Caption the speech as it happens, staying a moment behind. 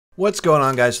What's going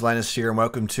on, guys? Linus here, and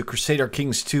welcome to Crusader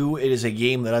Kings II. It is a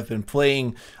game that I've been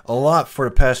playing a lot for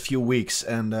the past few weeks,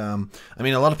 and I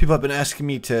mean, a lot of people have been asking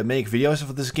me to make videos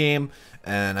of this game,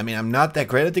 and I mean, I'm not that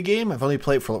great at the game. I've only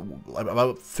played for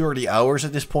about 30 hours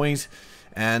at this point,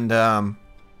 and I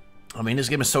mean, this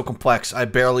game is so complex. I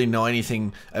barely know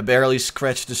anything. I barely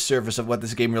scratched the surface of what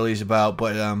this game really is about,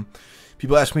 but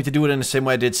people ask me to do it in the same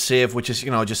way I did Civ, which is,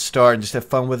 you know, just start and just have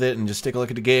fun with it and just take a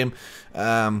look at the game.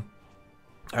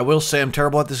 I will say I'm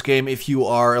terrible at this game. If you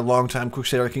are a long-time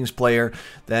Crusader Kings player,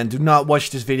 then do not watch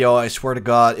this video. I swear to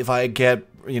God, if I get,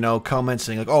 you know, comments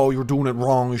saying like, "Oh, you're doing it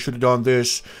wrong. You should have done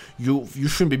this. You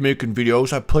shouldn't be making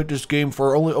videos. I played this game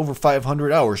for only over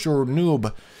 500 hours. You're a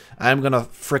noob." I'm gonna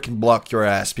freaking block your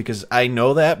ass because I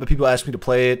know that, but people ask me to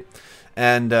play it,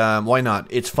 and why not?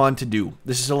 It's fun to do.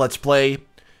 This is a let's play.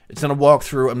 It's not a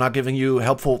walkthrough. I'm not giving you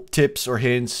helpful tips or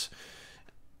hints.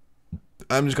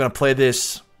 I'm just gonna play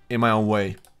this in my own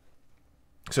way.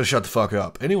 So shut the fuck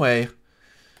up. Anyway,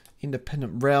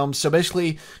 Independent Realms. So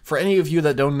basically, for any of you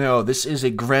that don't know, this is a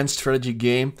grand strategy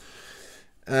game.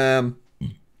 I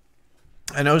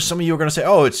know some of you are going to say,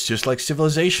 oh, it's just like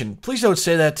Civilization. Please don't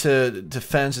say that to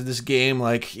fans of this game.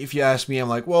 Like, if you ask me, I'm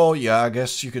like, well, yeah, I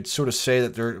guess you could sort of say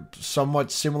that they're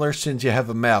somewhat similar since you have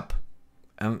a map.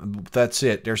 And that's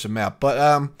it. There's a map.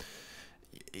 But,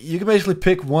 you can basically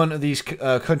pick one of these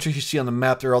countries you see on the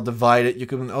map. They're all divided. You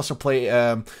can also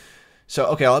play... So,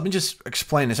 okay, let me just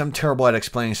explain this. I'm terrible at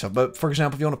explaining stuff. But, for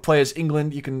example, if you want to play as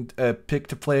England, you can pick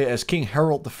to play as King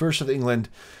Harold I of England,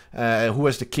 who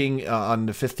was the king on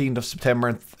the 15th of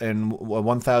September in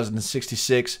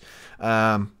 1066.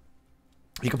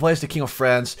 You can play as the King of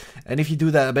France, and if you do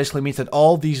that, it basically means that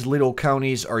all these little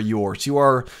counties are yours. You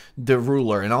are the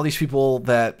ruler, and all these people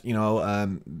that, you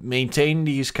know, maintain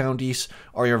these counties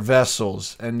are your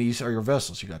vassals, and these are your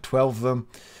vassals. You got 12 of them.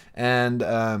 And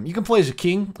you can play as a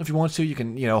king if you want to. You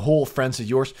can, you know, whole France is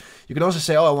yours. You can also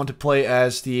say, oh, I want to play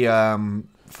as the,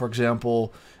 for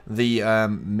example, the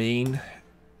Maine.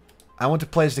 I want to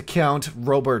play as the Count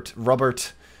Robert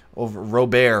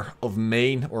of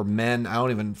Maine or Men. I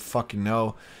don't even fucking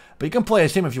know. But you can play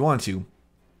as him if you want to,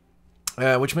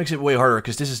 which makes it way harder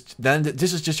because this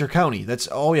is just your county. That's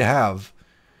all you have.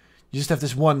 You just have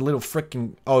this one little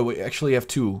freaking. Oh, wait, actually, you have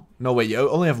two. No, wait, you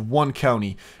only have one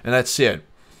county, and that's it.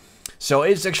 So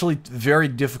it's actually very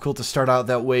difficult to start out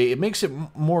that way. It makes it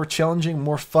more challenging,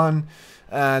 more fun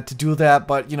to do that.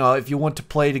 But, you know, if you want to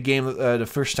play the game the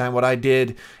first time, what I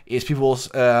did is people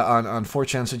on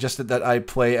 4chan suggested that I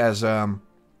play as one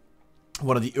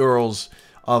of the Earls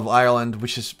of Ireland,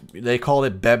 which is, they call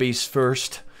it Babby's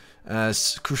first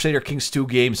Crusader Kings II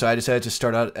game. So I decided to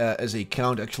start out as a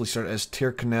count, actually start as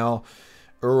Tyrconnell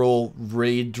Earl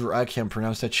Raider, I can't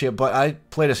pronounce that shit, but I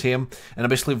played as him, and I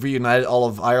basically reunited all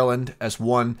of Ireland as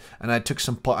one, and I took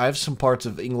I have some parts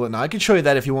of England. Now, I can show you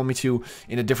that if you want me to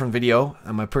in a different video,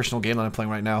 on my personal game that I'm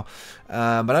playing right now,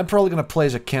 but I'm probably going to play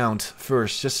as a count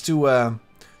first, just to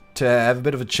have a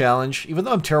bit of a challenge. Even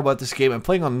though I'm terrible at this game, I'm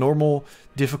playing on normal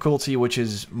difficulty, which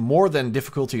is more than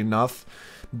difficulty enough.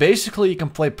 Basically, you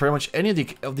can play pretty much any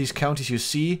of these counties you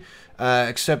see,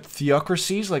 except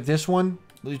theocracies, like this one.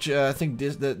 Which I think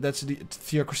that's the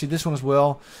theocracy. This one as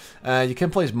well. You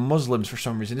can play as Muslims for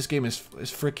some reason. This game is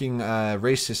freaking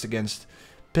racist against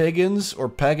pagans or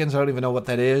pagans. I don't even know what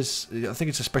that is. I think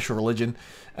it's a special religion.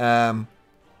 I'm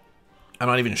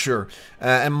not even sure.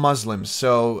 And Muslims.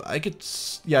 So I could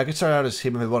start out as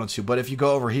him if I wanted to. But if you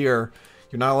go over here,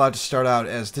 you're not allowed to start out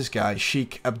as this guy,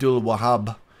 Sheikh Abdul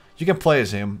Wahab. You can play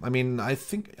as him. I mean, I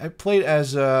think I played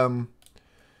as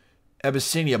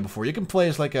Abyssinia before. You can play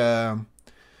as like a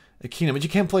kingdom, but you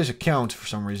can't play as a count for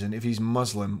some reason if he's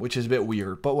Muslim, which is a bit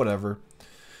weird, but whatever.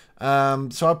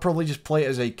 So I'll probably just play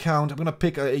as a count. I'm gonna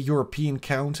pick a European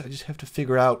count. I just have to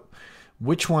figure out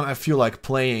which one I feel like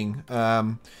playing,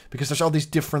 because there's all these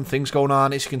different things going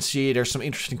on. As you can see, there's some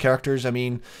interesting characters. I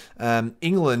mean,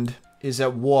 England is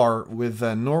at war with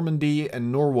Normandy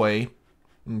and Norway.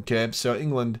 Okay, so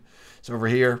England is over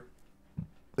here,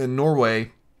 and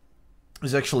Norway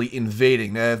is actually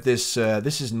invading. They have this.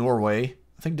 This is Norway.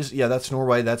 I think this, yeah, that's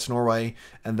Norway,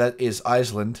 and that is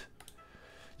Iceland.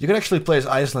 You can actually play as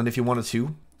Iceland if you wanted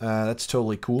to. That's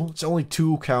totally cool. It's only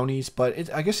 2 counties, but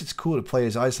I guess it's cool to play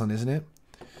as Iceland, isn't it?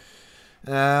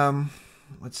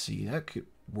 Let's see, that could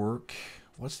work.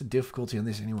 What's the difficulty on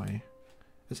this anyway?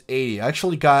 It's 80. I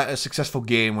actually got a successful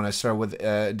game when I started with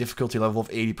a difficulty level of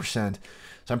 80%.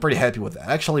 So I'm pretty happy with that.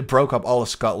 I actually broke up all of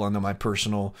Scotland on my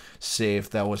personal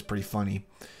save. That was pretty funny.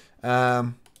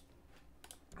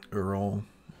 Earl.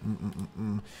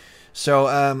 So,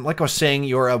 like I was saying,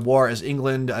 you're at war as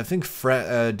England. I think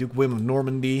Duke William of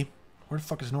Normandy. Where the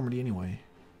fuck is Normandy anyway?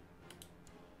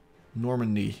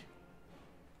 Normandy.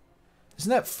 Isn't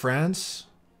that France?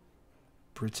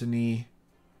 Brittany.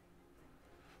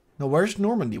 No, where's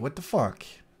Normandy? What the fuck?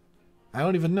 I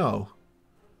don't even know.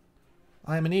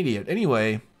 I'm an idiot.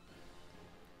 Anyway.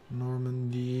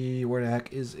 Normandy. Where the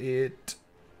heck is it?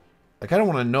 I kind of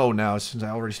want to know now since I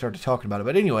already started talking about it.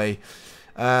 But anyway.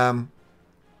 So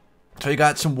you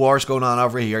got some wars going on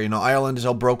over here. You know, Ireland is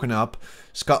all broken up.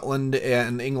 Scotland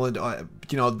and England,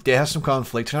 you know, they have some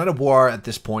conflicts. They're not at war at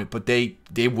this point, but they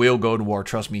will go to war,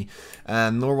 trust me.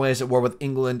 Norway is at war with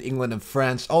England and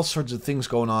France. All sorts of things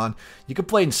going on. You could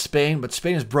play in Spain, but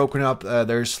Spain is broken up.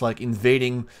 There's like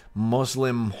invading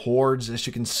Muslim hordes, as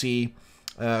you can see,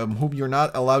 whom you're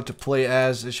not allowed to play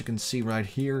as you can see right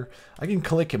here. I can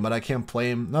click him, but I can't play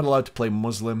him. Not allowed to play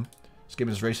Muslim. This game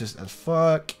is racist as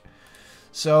fuck.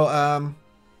 So, I'm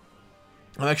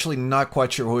actually not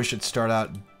quite sure who I should start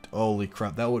out. Holy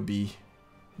crap, that'd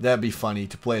be funny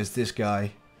to play as this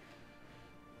guy.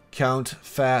 Count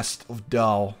Fast of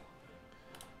Dal.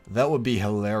 That would be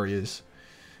hilarious.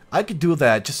 I could do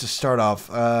that just to start off.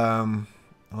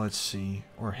 Let's see.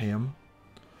 Or him.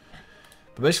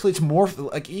 But basically, it's more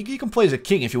like you can play as a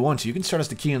king if you want to. You can start as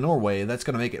the king of Norway. That's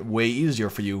going to make it way easier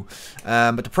for you.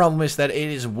 But the problem is that it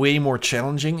is way more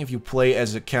challenging if you play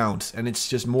as a count. And it's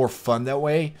just more fun that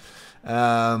way.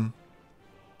 Estonia.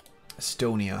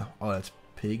 Oh, that's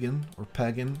pagan or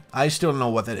pagan. I still don't know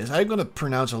what that is. I'm going to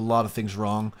pronounce a lot of things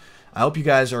wrong. I hope you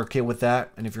guys are okay with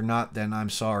that. And if you're not, then I'm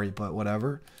sorry. But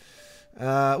whatever.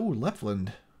 Ooh,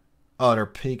 Lapland. Oh, they're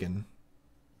pagan.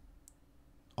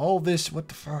 All this. What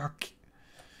the fuck?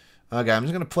 Okay, I'm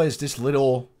just going to play as this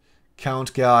little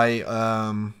count guy.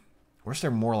 Where's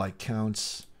there more like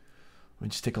counts? Let me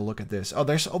just take a look at this. Oh,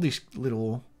 there's all these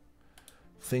little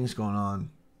things going on.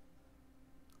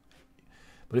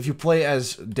 But if you play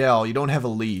as Del, you don't have a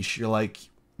leash.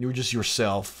 You're just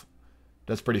yourself.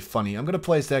 That's pretty funny. I'm going to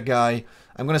play as that guy.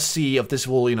 I'm going to see if this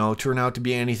will, you know, turn out to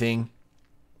be anything.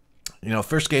 You know,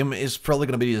 first game is probably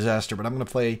going to be a disaster, but I'm going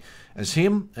to play as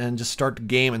him and just start the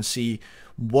game and see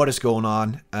what is going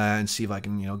on and see if I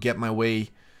can, you know, get my way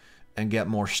and get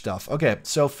more stuff. Okay,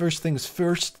 so first things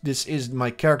first, this is my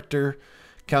character,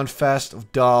 Count Fast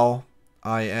of Dal.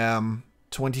 I am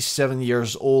 27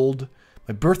 years old.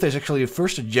 My birthday is actually the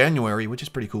 1st of January, which is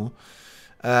pretty cool.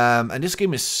 And this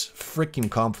game is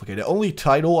freaking complicated. The only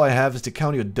title I have is the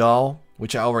County of Dal,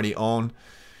 which I already own.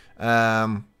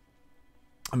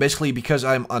 Basically, because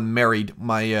I'm unmarried,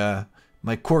 my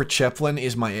court chaplain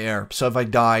is my heir. So if I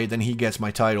die, then he gets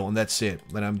my title, and that's it.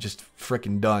 Then I'm just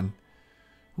freaking done.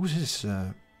 Who's this?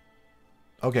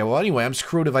 Okay, well, anyway, I'm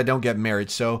screwed if I don't get married.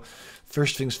 So,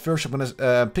 first things first, I'm going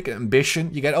to pick an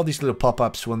ambition. You get all these little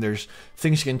pop-ups when there's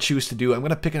things you can choose to do. I'm going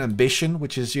to pick an ambition,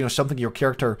 which is, you know, something your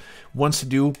character wants to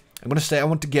do. I'm going to say I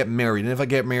want to get married. And if I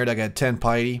get married, I get 10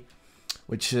 piety,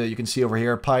 which you can see over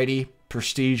here. Piety,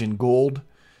 prestige, and gold.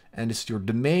 And it's your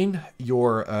domain,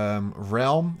 your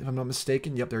realm, if I'm not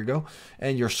mistaken. Yep, there you go.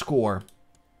 And your score.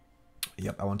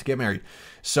 Yep, I want to get married.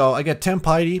 So I get 10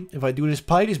 piety. If I do this,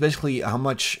 piety is basically how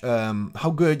much,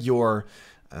 how good your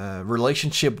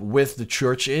relationship with the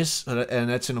church is, and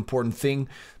that's an important thing.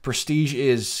 Prestige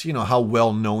is, you know, how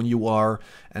well known you are,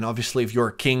 and obviously if you're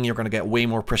a king, you're going to get way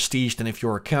more prestige than if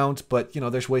you're a count. But you know,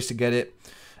 there's ways to get it.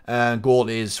 Gold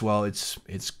is, well, it's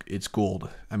gold.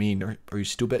 I mean, are you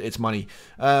stupid? It's money.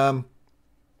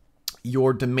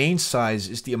 Your domain size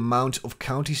is the amount of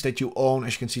counties that you own.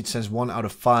 As you can see, it says 1 out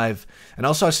of 5. And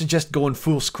also, I suggest going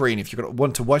full screen. If you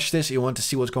want to watch this, you want to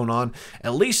see what's going on,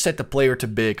 at least set the player to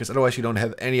big, because otherwise you don't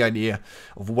have any idea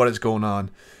of what is going on.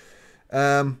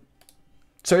 So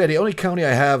yeah, the only county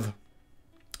I have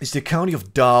is the County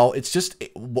of Dal. It's just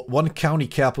one county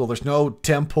capital. There's no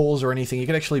temples or anything. You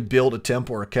can actually build a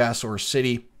temple or a castle or a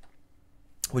city,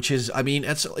 which is, I mean,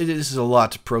 this is a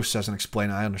lot to process and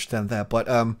explain. I understand that, but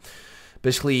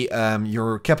basically,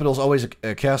 your capital is always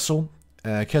a castle.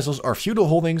 Castles are feudal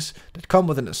holdings that come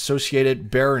with an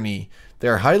associated barony. They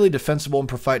are highly defensible and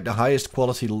provide the highest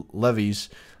quality levies.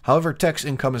 However, tax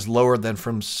income is lower than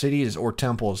from cities or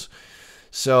temples.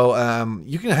 So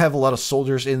you can have a lot of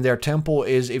soldiers in their temple.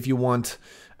 Is if you want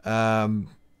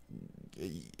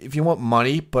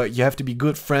money, but you have to be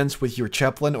good friends with your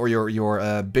chaplain or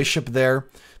your bishop there,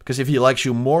 because if he likes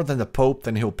you more than the Pope,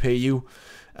 then he'll pay you.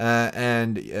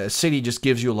 And a city just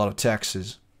gives you a lot of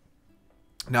taxes.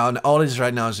 Now, all this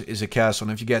right now is a castle,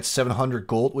 and if you get 700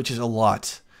 gold, which is a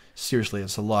lot, seriously,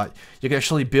 it's a lot, you can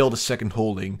actually build a second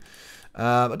holding.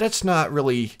 But that's not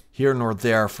really here nor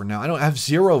there for now. I have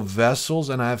 0 vessels,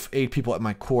 and I have 8 people at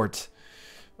my court.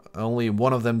 Only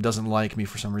one of them doesn't like me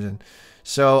for some reason.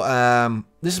 So,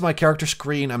 this is my character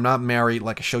screen. I'm not married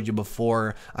like I showed you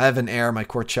before. I have an heir, my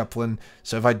court chaplain.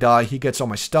 So if I die, he gets all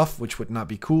my stuff, which would not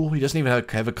be cool. He doesn't even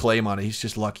have a claim on it. He's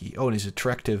just lucky. Oh, and he's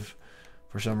attractive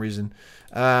for some reason.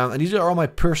 And these are all my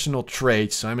personal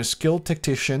traits. So I'm a skilled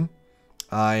tactician.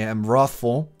 I am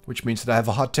wrathful, which means that I have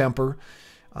a hot temper.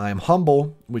 I am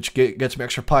humble, which gets me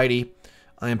extra piety.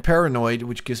 I am paranoid,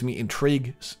 which gives me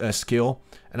intrigue skill.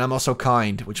 And I'm also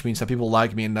kind, which means that people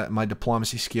like me and that my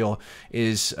diplomacy skill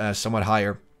is somewhat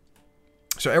higher.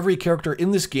 So every character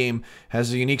in this game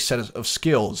has a unique set of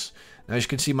skills. Now, as you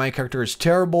can see, my character is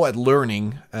terrible at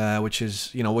learning, which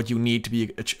is, you know, what you need to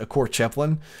be a court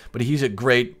chaplain. But he's a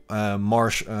great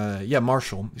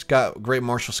marshal. He's got great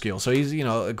martial skills. So he's, you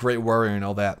know, a great warrior and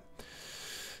all that.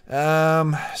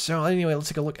 So anyway, let's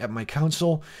take a look at my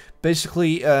council.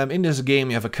 Basically, in this game,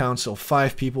 you have a council of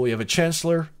 5 people. You have a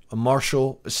chancellor, a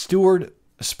marshal, a steward,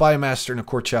 a spy master, and a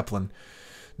court chaplain.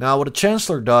 Now, what a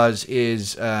chancellor does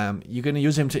is you're going to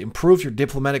use him to improve your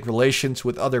diplomatic relations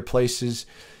with other places.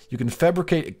 You can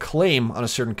fabricate a claim on a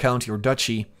certain county or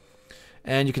duchy,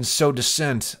 and you can sow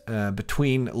dissent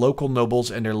between local nobles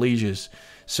and their lieges.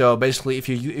 So basically, if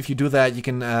you do that, you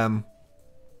can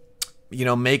you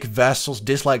know, make vassals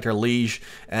dislike their liege,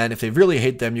 and if they really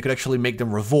hate them, you can actually make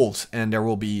them revolt, and there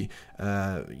will be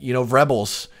you know,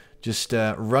 rebels just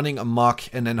running amok,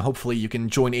 and then hopefully you can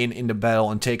join in the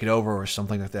battle and take it over or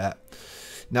something like that.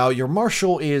 Now, your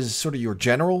marshal is sort of your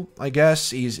general, I guess.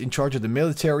 He's in charge of the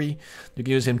military. You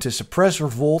can use him to suppress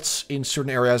revolts in certain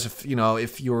areas. If you know,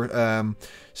 if you're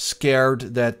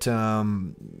scared that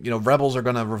you know, rebels are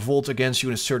gonna revolt against you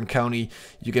in a certain county,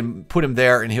 you can put him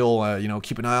there, and he'll you know,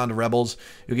 keep an eye on the rebels.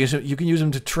 You can use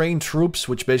him to train troops,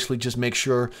 which basically just makes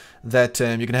sure that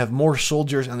you can have more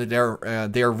soldiers and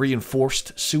that they're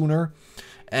reinforced sooner.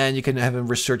 And you can have him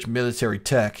research military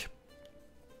tech.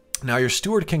 Now, your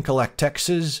steward can collect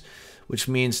taxes, which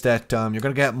means that you're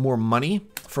going to get more money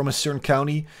from a certain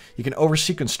county. You can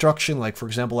oversee construction, like, for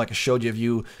example, like I showed you, if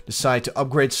you decide to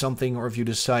upgrade something or if you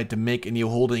decide to make a new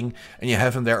holding and you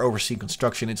have him there overseeing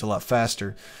construction, it's a lot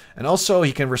faster. And also,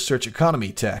 he can research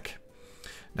economy tech.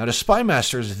 Now, the spy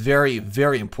master is very,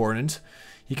 very important.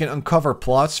 He can uncover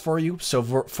plots for you. So,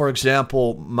 for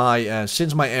example,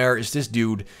 since my heir is this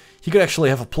dude, he could actually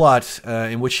have a plot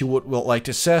in which he would like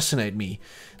to assassinate me.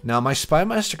 Now, my spy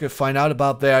master could find out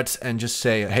about that and just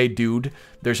say, hey, dude,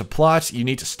 there's a plot, you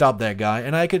need to stop that guy.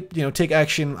 And I could, you know, take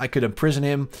action. I could imprison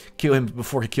him, kill him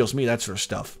before he kills me, that sort of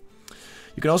stuff.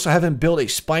 You can also have him build a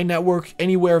spy network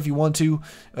anywhere if you want to,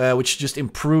 which just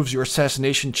improves your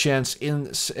assassination chance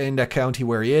in that county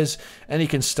where he is. And he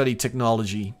can study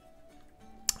technology.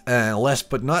 Last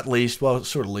but not least, well,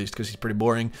 sort of least because he's pretty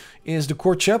boring, is the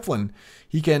court chaplain.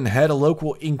 He can head a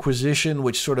local inquisition,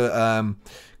 which sort of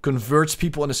converts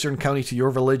people in a certain county to your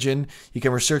religion. He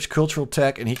can research cultural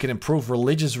tech, and he can improve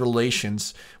religious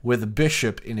relations with a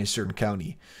bishop in a certain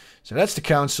county. So that's the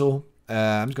council.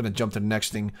 I'm just going to jump to the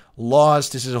next thing. Laws.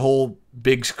 This is a whole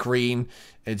big screen.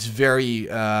 It's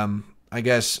very, I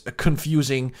guess,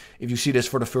 confusing if you see this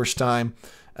for the first time.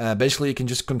 Basically, you can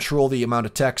just control the amount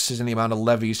of taxes and the amount of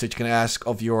levies that you can ask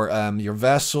of your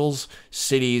vassals,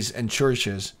 cities, and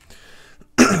churches.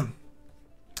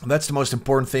 That's the most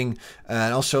important thing.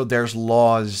 And also, there's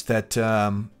laws that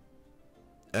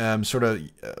sort of,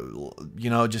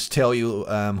 you know, just tell you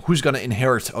who's going to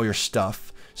inherit all your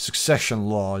stuff. Succession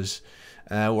laws.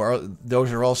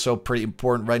 Those are also pretty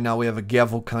important. Right now, we have a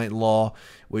gavel-kind law,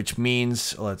 which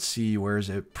means, let's see, where is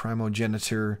it?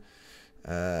 Primogeniture.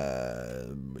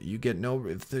 You get no,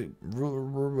 if the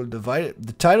ruler will divide it,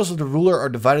 the titles of the ruler are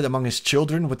divided among his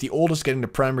children, with the oldest getting the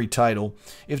primary title.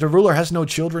 If the ruler has no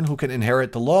children who can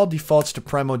inherit, the law defaults to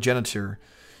primogeniture,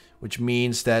 which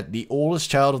means that the oldest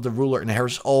child of the ruler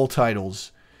inherits all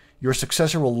titles. Your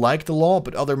successor will like the law,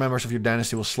 but other members of your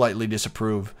dynasty will slightly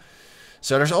disapprove.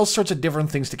 So there's all sorts of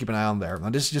different things to keep an eye on there. Now,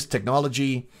 this is just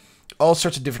technology. All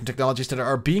sorts of different technologies that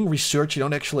are being researched. You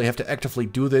don't actually have to actively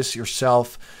do this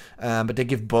yourself, but they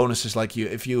give bonuses. Like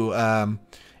if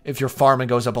your farming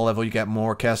goes up a level, you get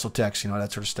more castle tax, you know,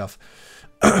 that sort of stuff.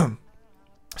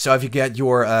 So if you get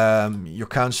your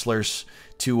counselors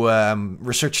to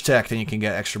research tech, then you can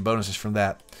get extra bonuses from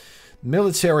that.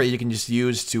 Military, you can just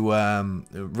use to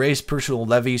raise personal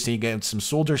levies, and you get some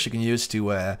soldiers you can use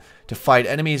to fight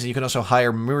enemies, and you can also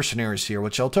hire mercenaries here,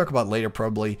 which I'll talk about later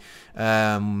probably.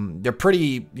 They're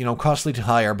pretty, you know, costly to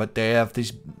hire, but they have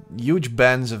these huge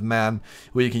bands of men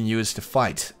who you can use to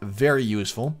fight. Very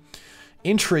useful.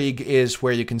 Intrigue is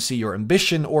where you can see your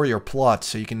ambition or your plot.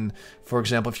 So you can, for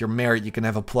example, if you're married, you can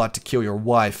have a plot to kill your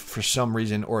wife for some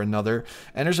reason or another.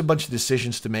 And there's a bunch of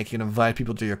decisions to make. You can invite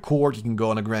people to your court. You can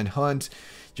go on a grand hunt.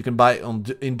 You can buy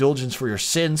indulgence for your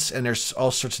sins, and there's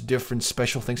all sorts of different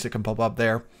special things that can pop up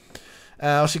there.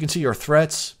 Also, you can see your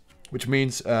threats, which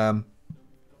means people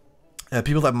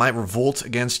that might revolt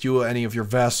against you, any of your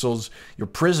vassals, your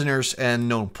prisoners, and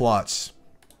known plots.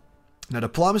 Now,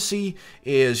 diplomacy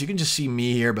is, you can just see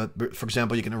me here, but for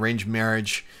example, you can arrange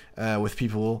marriage with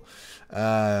people.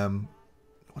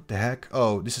 What the heck?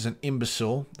 Oh, this is an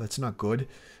imbecile. That's not good.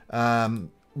 But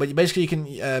basically, you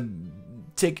can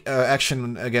take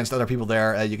action against other people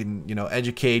there. You can,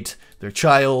 educate their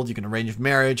child. You can arrange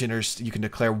marriage, and you can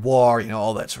declare war.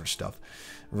 All that sort of stuff.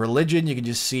 Religion, you can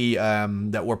just see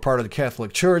that we're part of the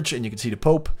Catholic Church, and you can see the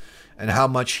Pope and how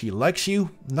much he likes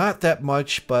you. Not that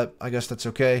much, but I guess that's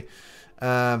okay.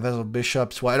 Vassal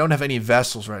bishops. Well, I don't have any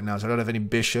vassals right now, so I don't have any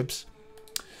bishops.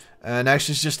 Next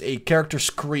is just a character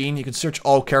screen. You can search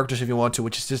all characters if you want to,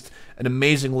 which is just an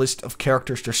amazing list of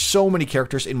characters. There's so many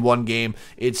characters in one game.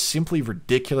 It's simply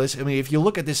ridiculous. I mean, if you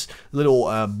look at this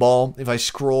little ball, if I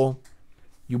scroll,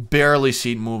 you barely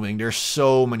see it moving. There's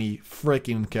so many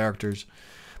freaking characters.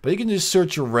 But you can just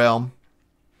search your realm.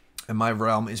 And my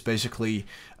realm is basically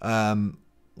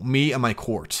me and my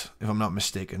court, if I'm not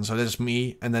mistaken. So that's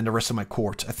me and then the rest of my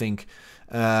court, I think.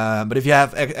 But if you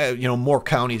have, more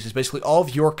counties, it's basically all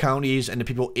of your counties and the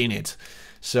people in it.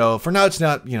 So for now, it's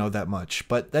not, that much.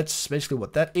 But that's basically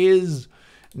what that is.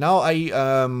 Now I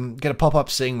get a pop-up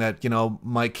saying that,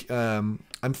 Mike, I'm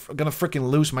gonna freaking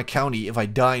lose my county if I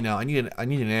die now. I need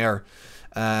an heir.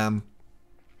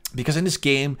 Because in this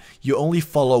game, you only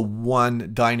follow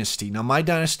one dynasty. Now, my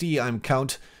dynasty, I'm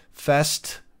Count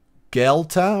Fast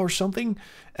Gelta or something.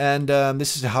 And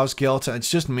this is the House Gelta.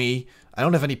 It's just me. I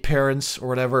don't have any parents or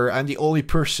whatever. I'm the only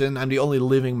person. I'm the only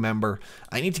living member.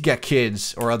 I need to get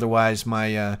kids, or otherwise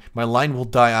my my line will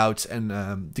die out and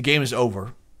the game is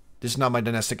over. This is not my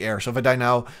dynastic heir. So if I die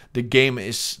now, the game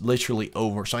is literally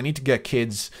over. So I need to get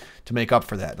kids to make up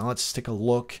for that. Now let's take a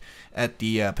look at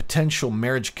the potential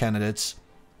marriage candidates.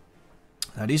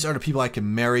 Now these are the people I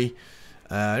can marry.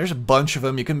 There's a bunch of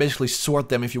them. You can basically sort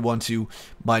them if you want to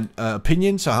by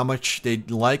opinion, so how much they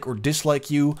like or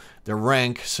dislike you, their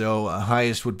rank. So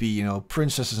highest would be,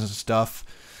 princesses and stuff.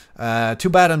 Too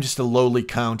bad I'm just a lowly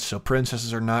count, so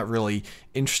princesses are not really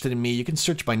interested in me. You can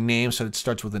search by name, so it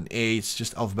starts with an A. It's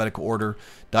just alphabetical order.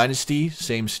 Dynasty,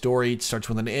 same story. It starts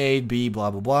with an A, B,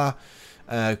 blah, blah,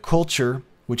 blah. Culture,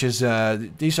 which is,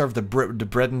 these are the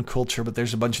Breton culture, but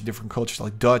there's a bunch of different cultures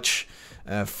like Dutch,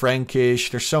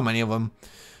 Frankish, there's so many of them.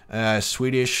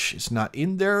 Swedish is not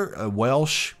in there.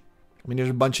 Welsh, I mean, there's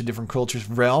a bunch of different cultures.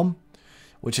 Realm,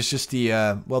 which is just the,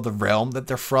 the realm that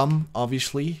they're from,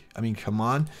 obviously. I mean, come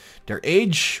on. Their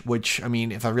age, which, I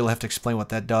mean, if I really have to explain what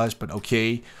that does, but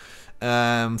okay.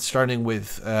 Starting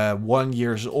with 1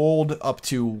 year old up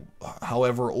to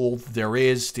however old there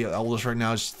is. The oldest right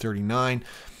now is 39.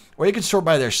 Or you can sort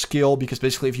by their skill, because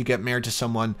basically if you get married to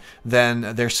someone, then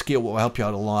their skill will help you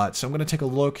out a lot. So I'm going to take a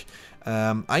look.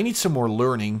 I need some more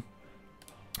learning.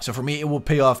 So for me, it will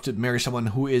pay off to marry someone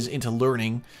who is into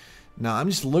learning. Now, I'm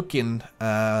just looking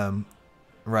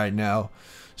right now.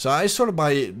 So I sort of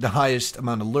by the highest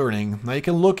amount of learning. Now you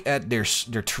can look at their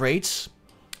traits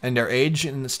and their age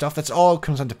and stuff. That's all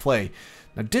comes into play.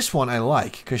 Now this one I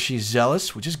like, because she's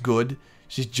zealous, which is good.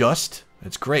 She's just,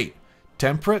 that's great.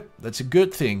 Temperate, that's a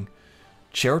good thing.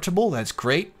 Charitable, that's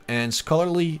great. And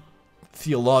scholarly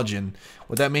theologian.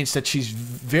 What that means that she's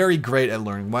very great at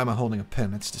learning. Why am I holding a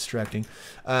pen? That's distracting.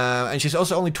 And she's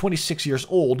also only 26 years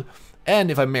old.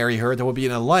 And if I marry her, there will be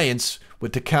an alliance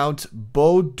with the Count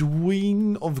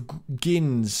Baudouin of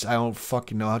Gins. I don't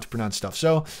fucking know how to pronounce stuff.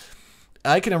 So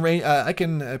I can arrange. I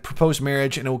can propose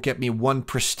marriage, and it will get me 1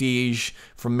 prestige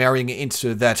from marrying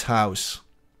into that house.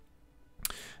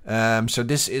 So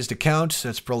this is the Count.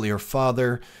 That's probably her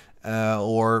father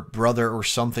or brother or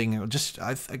something. Just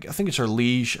I think it's her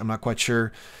liege. I'm not quite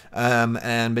sure.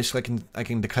 And basically, I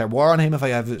can declare war on him if I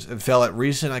have a valid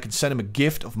reason. I can send him a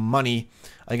gift of money.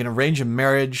 I can arrange a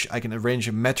marriage. I can arrange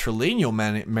a matrilineal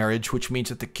marriage, which means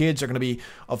that the kids are going to be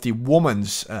of the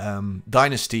woman's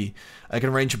dynasty. I can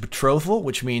arrange a betrothal,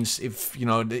 which means if,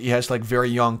 he has like very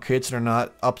young kids that are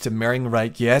not up to marrying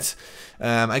right yet,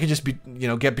 I can just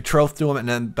get betrothed to them, and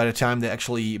then by the time they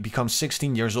actually become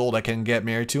 16 years old, I can get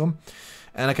married to them.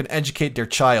 And I can educate their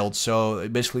child. So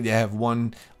basically, they have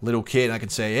one little kid, and I can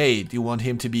say, hey, do you want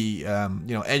him to be,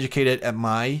 educated at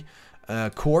my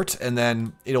court? And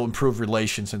then it'll improve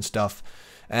relations and stuff.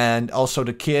 And also,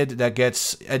 the kid that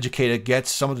gets educated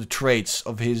gets some of the traits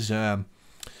of his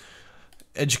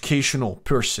educational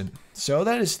person. So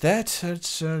that is that.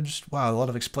 That's just, wow, a lot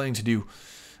of explaining to do.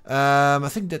 I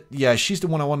think that, yeah, she's the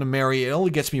one I want to marry. It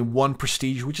only gets me 1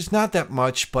 prestige, which is not that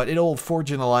much, but it'll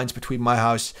forge an alliance between my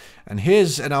house and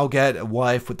his, and I'll get a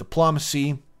wife with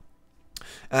diplomacy.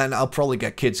 And I'll probably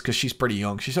get kids because she's pretty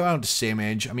young. She's around the same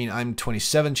age. I mean, I'm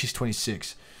 27, she's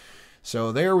 26.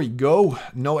 So there we go.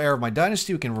 No heir of my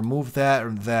dynasty. We can remove that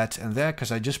and that and that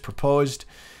because I just proposed.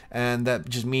 And that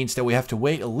just means that we have to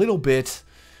wait a little bit.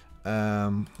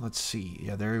 Let's see.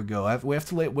 Yeah, there we go. We have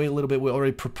to wait a little bit. We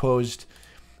already proposed.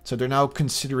 So they're now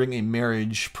considering a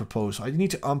marriage proposal. I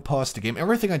need to unpause the game.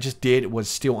 Everything I just did was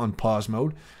still on pause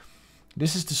mode.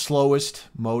 This is the slowest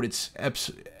mode. It's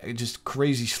just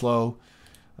crazy slow.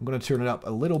 I'm going to turn it up a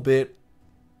little bit.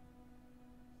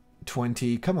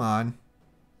 20. Come on.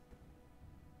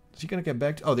 Is he going to get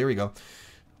back to... Oh, there we go.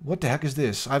 What the heck is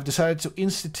this? I've decided to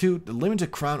institute the limited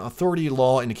crown authority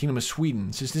law in the Kingdom of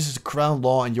Sweden. Since this is a crown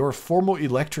law and you're a formal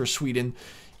elector of Sweden,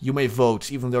 you may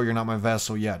vote, even though you're not my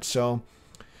vassal yet. So...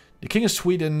 the King of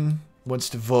Sweden wants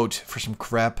to vote for some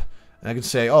crap, and I can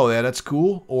say, oh yeah, that's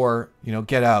cool, or, you know,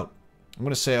 get out. I'm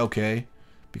going to say okay,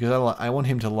 because I want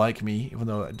him to like me, even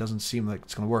though it doesn't seem like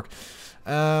it's going to work.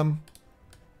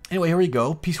 Anyway, here we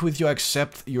go. Peace with you, I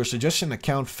accept your suggestion.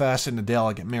 Count fast and Adele,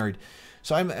 I get married.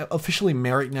 So I'm officially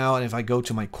married now, and if I go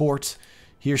to my court,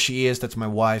 here she is, that's my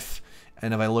wife.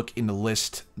 And if I look in the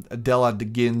list, Adela de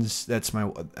Gins, that's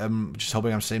my... I'm just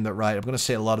hoping I'm saying that right. I'm going to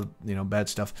say a lot of, you know, bad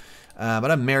stuff.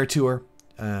 But I'm married to her.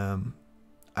 I'm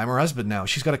her husband now.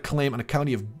 She's got a claim on the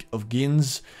county of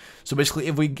Gins. So basically,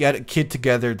 if we get a kid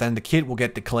together, then the kid will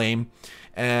get the claim.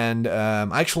 And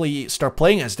I actually start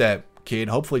playing as that kid.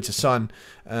 Hopefully it's a son.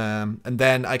 And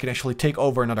then I can actually take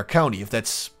over another county if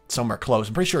that's somewhere close.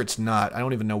 I'm pretty sure it's not. I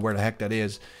don't even know where the heck that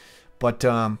is. But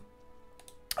I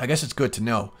guess it's good to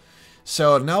know.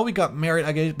 So now we got married.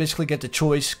 I basically get the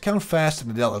choice. Count fast and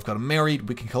Adele have got married.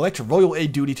 We can collect a royal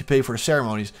aid duty to pay for the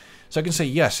ceremonies. So I can say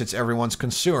yes, it's everyone's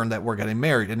concern that we're getting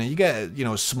married. And then you get, you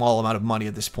know, a small amount of money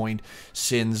at this point,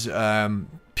 since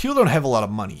people don't have a lot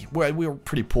of money. We're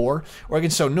pretty poor. Or I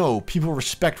can say no, people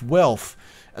respect wealth.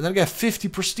 And then I get 50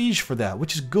 prestige for that,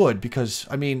 which is good because,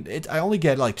 I mean, I only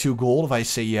get like 2 gold if I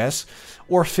say yes,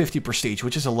 or 50 prestige,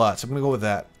 which is a lot. So I'm going to go with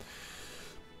that.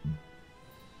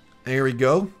 There we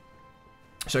go.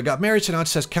 So I got married, so now it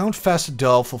says Count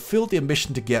Fasadal fulfilled the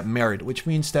ambition to get married, which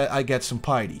means that I get some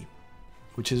piety,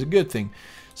 which is a good thing.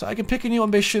 So I can pick a new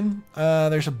ambition.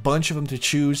 There's a bunch of them to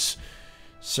choose.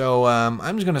 So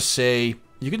I'm just going to say,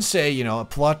 you can say, you know, a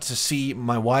plot to see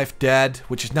my wife dead,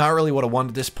 which is not really what I want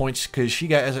at this point, because she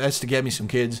has to get me some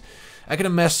kids. I can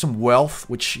amass some wealth,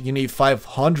 which you need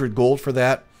 500 gold for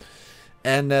that.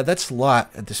 And that's a lot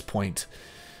at this point.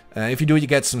 If you do it, you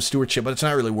get some stewardship, but it's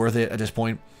not really worth it at this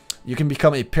point. You can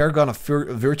become a paragon of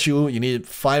virtue. You need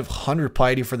 500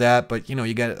 piety for that, but you know,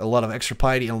 you get a lot of extra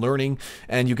piety and learning,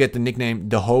 and you get the nickname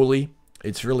the Holy.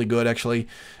 It's really good, actually.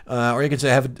 Or you can say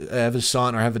have a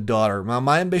son or have a daughter. Now,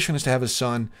 my ambition is to have a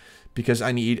son because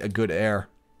I need a good heir.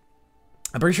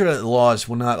 I'm pretty sure that the laws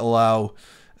will not allow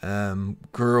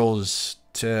girls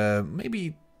to,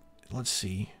 maybe, let's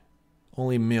see,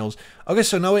 only males. Okay,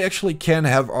 so now we actually can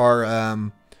have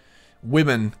our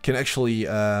women can actually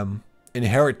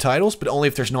inherit titles, but only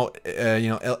if there's no you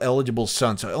know, eligible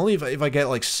sons. So only if I get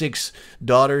like 6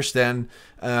 daughters, then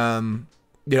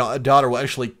you know, a daughter will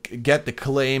actually get the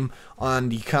claim on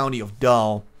the county of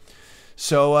Dal.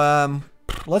 So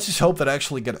let's just hope that I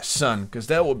actually get a son, because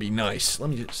that would be nice. Let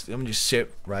me just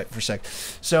sit right for a sec.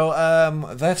 So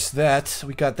that's that.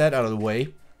 We got that out of the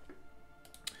way.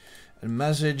 A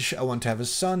message: I want to have a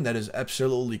son. That is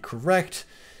absolutely correct.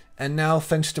 And now,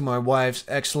 thanks to my wife's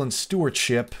excellent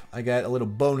stewardship, I got a little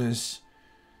bonus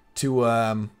to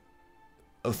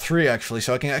of 3 actually.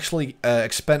 So I can actually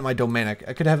expand my domain. I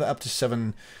could have up to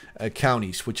 7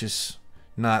 counties, which is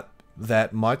not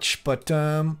that much, but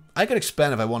I could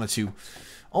expand if I wanted to.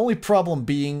 Only problem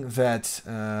being that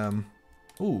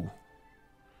ooh,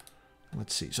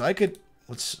 let's see. So I could,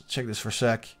 let's check this for a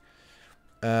sec.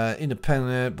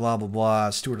 Independent, blah blah blah,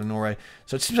 steward of Norway.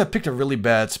 So it seems I picked a really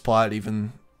bad spot.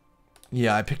 Even,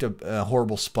 yeah, I picked a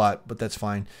horrible spot, but that's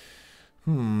fine.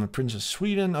 Prince of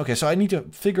Sweden. Okay, so I need to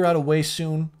figure out a way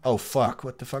soon. Oh fuck,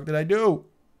 what the fuck did I do?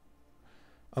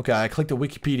 Okay, I clicked the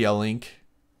Wikipedia link.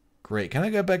 Great. Can I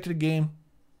get back to the game?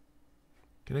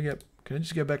 Can I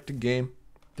just get back to the game?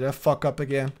 Did I fuck up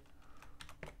again?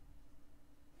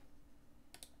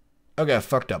 Okay, I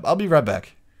fucked up. I'll be right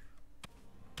back.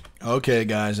 Okay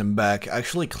guys, I'm back. I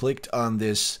actually clicked on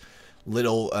this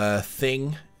little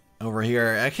thing over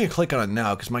here. I can't click on it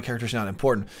now because my character's not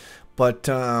important. But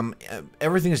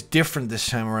everything is different this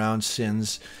time around,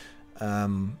 since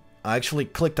I actually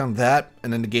clicked on that,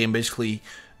 and then the game basically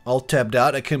all tapped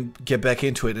out. I couldn't get back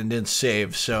into it and didn't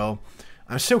save, so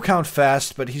I'm still count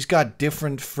fast, but he's got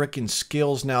different freaking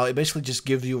skills now. It basically just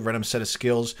gives you a random set of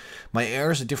skills. My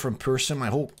heir is a different person. My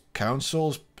whole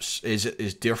council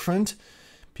is different.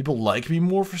 People like me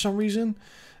more for some reason.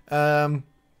 And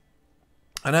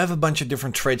I have a bunch of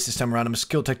different traits this time around. I'm a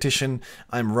skilled tactician,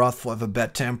 I'm wrathful, I have a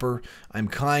bad temper, I'm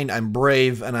kind, I'm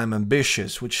brave, and I'm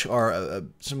ambitious, which are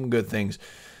some good things.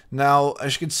 Now,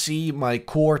 as you can see, my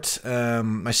court,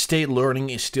 my state learning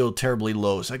is still terribly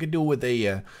low. So I could do with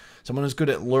a someone who's good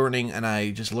at learning, and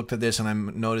I just looked at this and I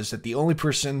noticed that the only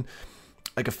person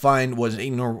I could find was a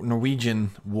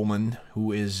Norwegian woman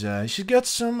who is, she's got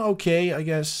some okay, I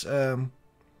guess,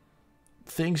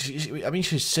 things. I mean,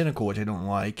 she's cynical, which I don't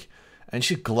like, and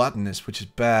she's gluttonous, which is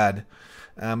bad.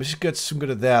 But she's got some good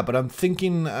at that. But I'm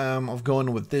thinking of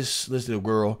going with this little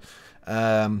girl,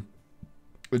 a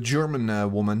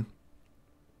German woman,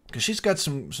 because she's got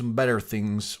some better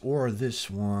things. Or this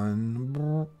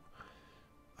one.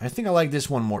 I think I like this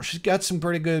one more. She's got some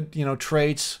pretty good, you know,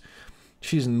 traits.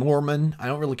 She's Norman. I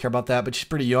don't really care about that, but she's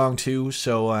pretty young too,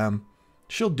 so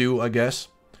she'll do, I guess.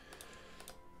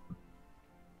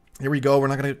 Here we go. We're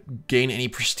not going to gain any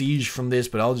prestige from this,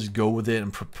 but I'll just go with it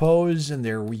and propose, and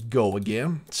there we go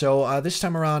again. So this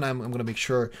time around, I'm going to make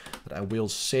sure that I will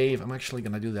save. I'm actually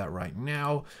going to do that right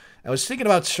now. I was thinking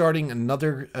about starting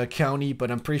another county,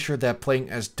 but I'm pretty sure that playing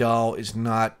as Dahl is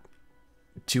not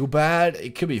too bad.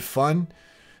 It could be fun.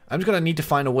 I'm just going to need to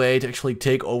find a way to actually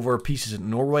take over pieces of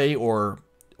Norway or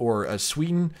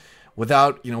Sweden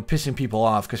without, you know, pissing people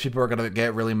off, because people are going to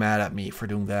get really mad at me for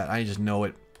doing that. I just know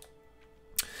it.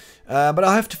 But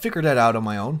I'll have to figure that out on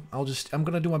my own. I'm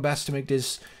going to do my best to make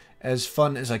this as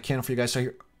fun as I can for you guys. So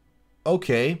here,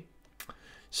 okay.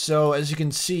 So as you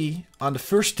can see, on the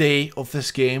first day of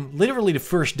this game, literally the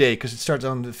first day, because it starts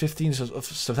on the 15th of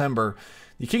September,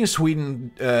 the King of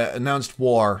Sweden announced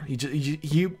war.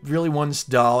 He really wants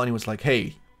Dahl, and he was like,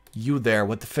 hey, you there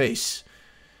with the face.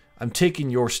 I'm taking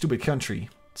your stupid country.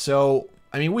 So,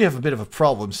 I mean, we have a bit of a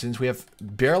problem since we have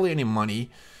barely any money.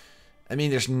 I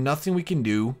mean, there's nothing we can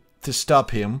do to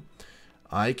stop him.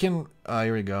 I can...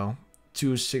 here we go.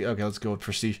 Okay, let's go with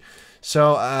prestige.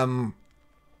 So, I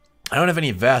don't have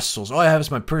any vassals. All I have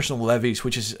is my personal levies,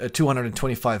 which is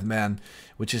 225 men,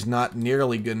 which is not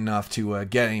nearly good enough to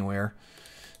get anywhere.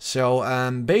 So,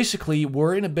 basically,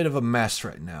 we're in a bit of a mess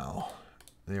right now.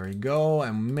 There we go.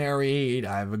 I'm married.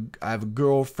 I have a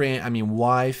girlfriend. I mean,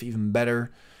 wife, even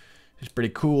better. It's pretty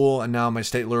cool. And now my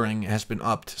state learning has been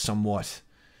upped somewhat.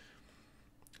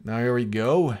 Now, here we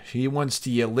go. He wants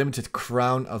the limited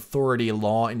crown authority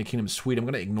law in the Kingdom of Sweden. I'm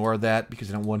going to ignore that because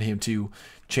I don't want him to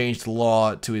change the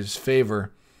law to his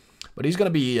favor. But he's going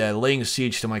to be laying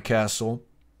siege to my castle.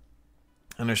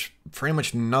 And there's pretty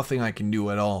much nothing I can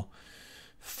do at all.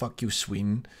 Fuck you,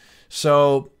 Sweden.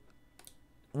 So,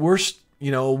 worst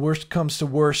comes to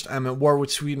worst. I'm at war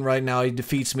with Sweden right now. He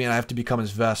defeats me and I have to become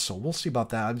his vassal. We'll see about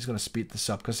that. I'm just going to speed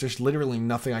this up because there's literally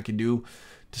nothing I can do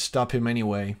to stop him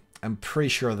anyway. I'm pretty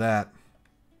sure of that.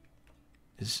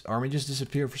 His army just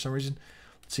disappeared for some reason.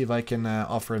 Let's see if I can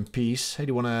offer him peace. Hey,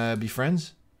 do you want to be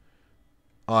friends?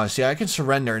 Oh, see, I can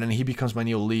surrender and then he becomes my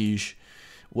new liege,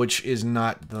 which is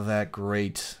not that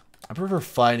great. I prefer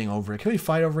fighting over it. Can we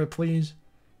fight over it, please?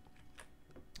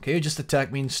 Can you just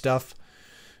attack me and stuff?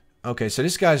 Okay, so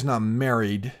this guy's not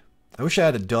married. I wish I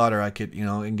had a daughter I could, you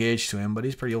know, engage to him, but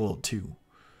he's pretty old too.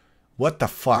 What the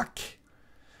fuck?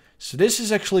 So this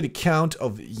is actually the Count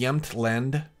of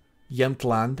Jämtland.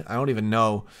 Jämtland. I don't even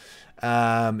know.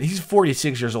 He's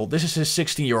 46 years old. This is his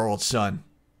 16-year-old son.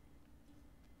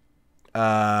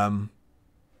 I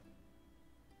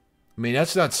mean,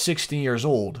 that's not 16 years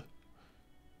old.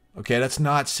 Okay, that's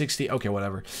not 60. Okay,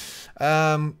 whatever.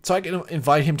 So I can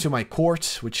invite him to my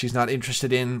court, which he's not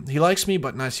interested in. He likes me,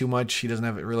 but not too much. He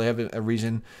doesn't really have a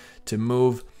reason to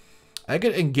move. I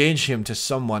could engage him to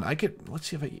someone. I could, let's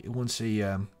see if he wants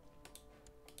a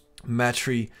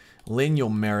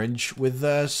matrilineal marriage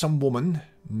with some woman.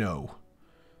 No.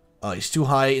 He's too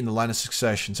high in the line of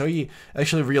succession. So he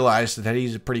actually realized that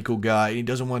he's a pretty cool guy. He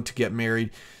doesn't want to get married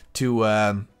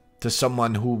to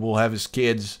someone who will have his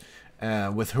kids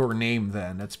with her name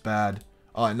then. That's bad.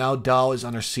 And now Dahl is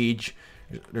under siege.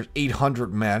 There's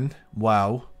 800 men.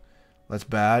 Wow. That's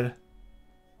bad.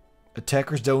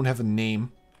 Attackers don't have a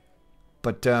name.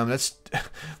 But that's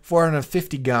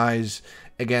 450 guys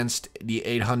against the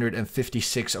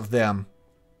 856 of them.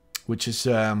 Which is,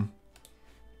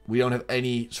 we don't have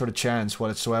any sort of chance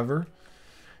whatsoever.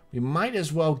 We might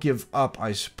as well give up,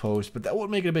 I suppose. But that would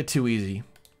make it a bit too easy.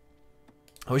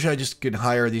 I wish I just could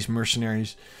hire these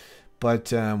mercenaries.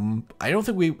 But I don't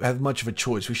think we have much of a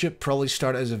choice. We should probably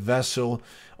start as a vassal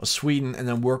of Sweden and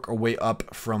then work our way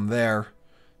up from there.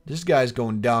 This guy's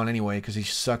going down anyway because he's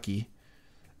sucky.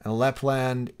 And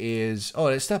Lapland is... Oh,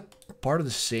 is that part of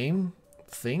the same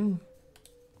thing?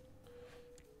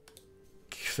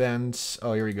 Defense.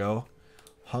 Oh, here we go.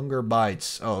 Hunger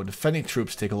bites. Oh, defending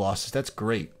troops take losses. That's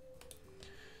great.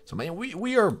 So, man,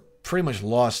 we are pretty much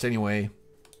lost anyway.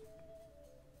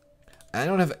 I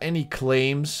don't have any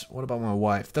claims. What about my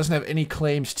wife? Doesn't have any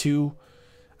claims too.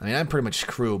 I mean, I'm pretty much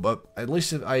screwed, but at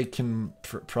least I can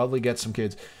probably get some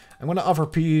kids. I'm going to offer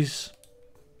peace.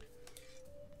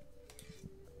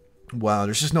 Wow,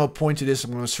 there's just no point to this.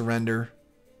 I'm going to surrender.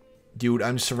 Dude,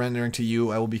 I'm surrendering to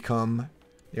you. I will become...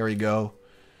 There we go.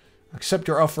 Accept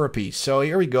your offer of peace. So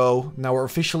here we go. Now we're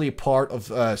officially part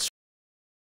of